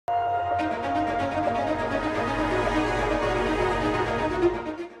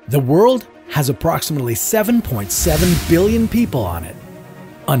The world has approximately 7.7 billion people on it.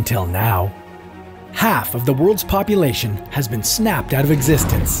 Until now, half of the world's population has been snapped out of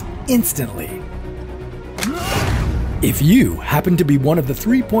existence instantly. If you happen to be one of the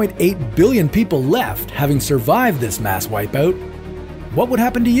 3.8 billion people left having survived this mass wipeout, what would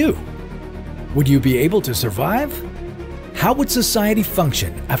happen to you? Would you be able to survive? How would society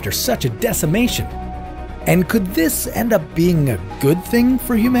function after such a decimation? And could this end up being a good thing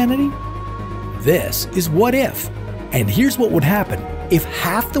for humanity? This is What If, and here's what would happen if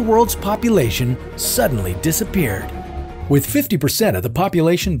half the world's population suddenly disappeared. With 50% of the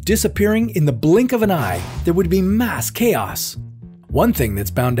population disappearing in the blink of an eye, there would be mass chaos. One thing that's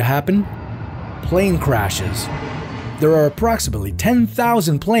bound to happen: plane crashes. There are approximately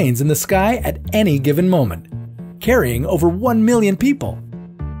 10,000 planes in the sky at any given moment, carrying over 1 million people.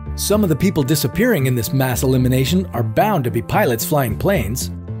 Some of the people disappearing in this mass elimination are bound to be pilots flying planes.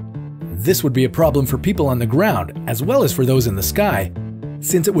 This would be a problem for people on the ground as well as for those in the sky,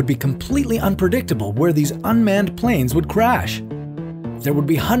 since it would be completely unpredictable where these unmanned planes would crash. There would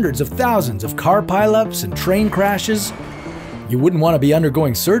be hundreds of thousands of car pileups and train crashes. You wouldn't want to be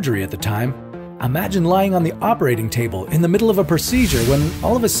undergoing surgery at the time. Imagine lying on the operating table in the middle of a procedure when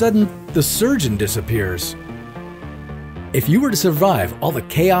all of a sudden the surgeon disappears. If you were to survive all the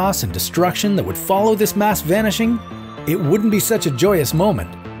chaos and destruction that would follow this mass vanishing, it wouldn't be such a joyous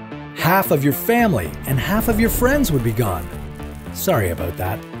moment. Half of your family and half of your friends would be gone. Sorry about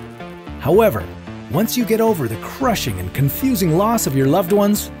that. However, once you get over the crushing and confusing loss of your loved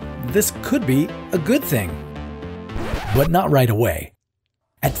ones, this could be a good thing. But not right away.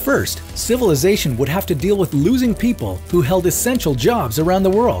 At first, civilization would have to deal with losing people who held essential jobs around the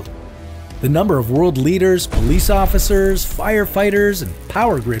world. The number of world leaders, police officers, firefighters, and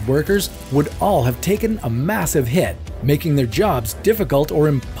power grid workers would all have taken a massive hit, making their jobs difficult or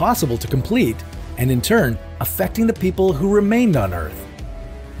impossible to complete, and in turn, affecting the people who remained on Earth.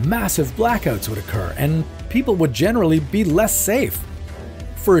 Massive blackouts would occur, and people would generally be less safe.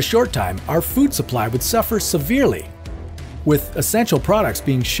 For a short time, our food supply would suffer severely. With essential products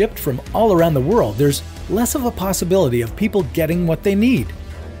being shipped from all around the world, there's less of a possibility of people getting what they need.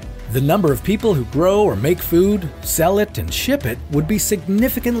 The number of people who grow or make food, sell it, and ship it would be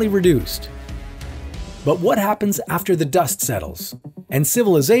significantly reduced. But what happens after the dust settles, and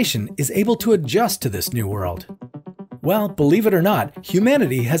civilization is able to adjust to this new world? Well, believe it or not,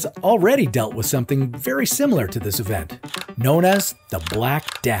 humanity has already dealt with something very similar to this event, known as the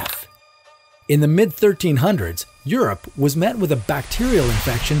Black Death. In the mid-1300s, Europe was met with a bacterial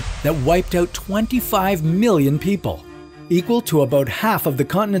infection that wiped out 25 million people, equal to about half of the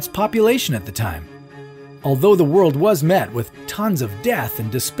continent's population at the time. Although the world was met with tons of death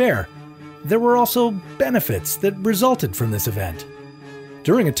and despair, there were also benefits that resulted from this event.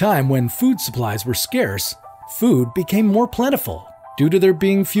 During a time when food supplies were scarce, food became more plentiful due to there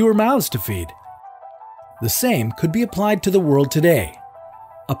being fewer mouths to feed. The same could be applied to the world today.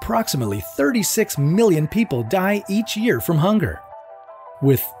 Approximately 36 million people die each year from hunger.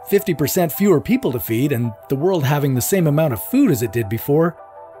 With 50% fewer people to feed and the world having the same amount of food as it did before,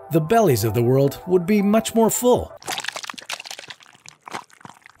 the bellies of the world would be much more full.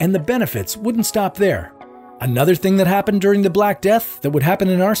 And the benefits wouldn't stop there. Another thing that happened during the Black Death that would happen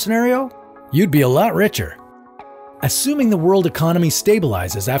in our scenario? You'd be a lot richer. Assuming the world economy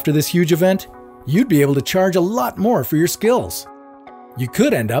stabilizes after this huge event, you'd be able to charge a lot more for your skills. You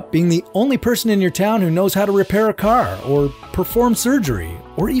could end up being the only person in your town who knows how to repair a car, or perform surgery,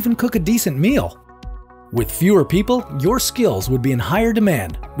 or even cook a decent meal. With fewer people, your skills would be in higher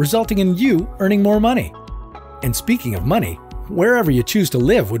demand, resulting in you earning more money. And speaking of money, wherever you choose to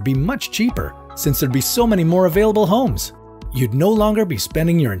live would be much cheaper, since there'd be so many more available homes. You'd no longer be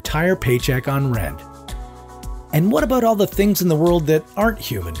spending your entire paycheck on rent. And what about all the things in the world that aren't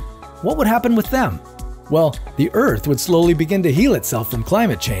human? What would happen with them? Well, the Earth would slowly begin to heal itself from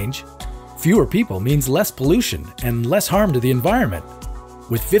climate change. Fewer people means less pollution and less harm to the environment.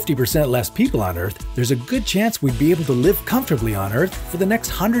 With 50% less people on Earth, there's a good chance we'd be able to live comfortably on Earth for the next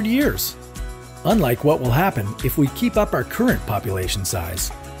 100 years. Unlike what will happen if we keep up our current population size.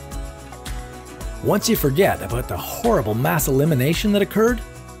 Once you forget about the horrible mass elimination that occurred,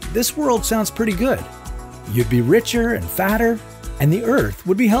 this world sounds pretty good. You'd be richer and fatter, and the Earth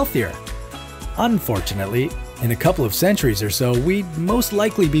would be healthier. Unfortunately, in a couple of centuries or so, we'd most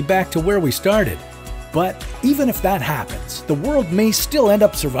likely be back to where we started. But even if that happens, the world may still end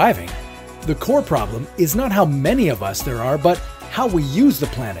up surviving. The core problem is not how many of us there are, but how we use the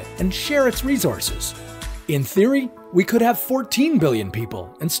planet and share its resources. In theory, we could have 14 billion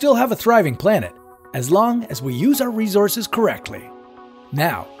people and still have a thriving planet, as long as we use our resources correctly.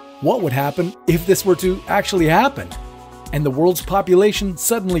 Now, What would happen if this were to actually happen, and the world's population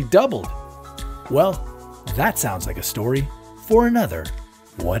suddenly doubled? Well, that sounds like a story for another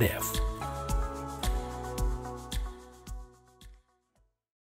What If.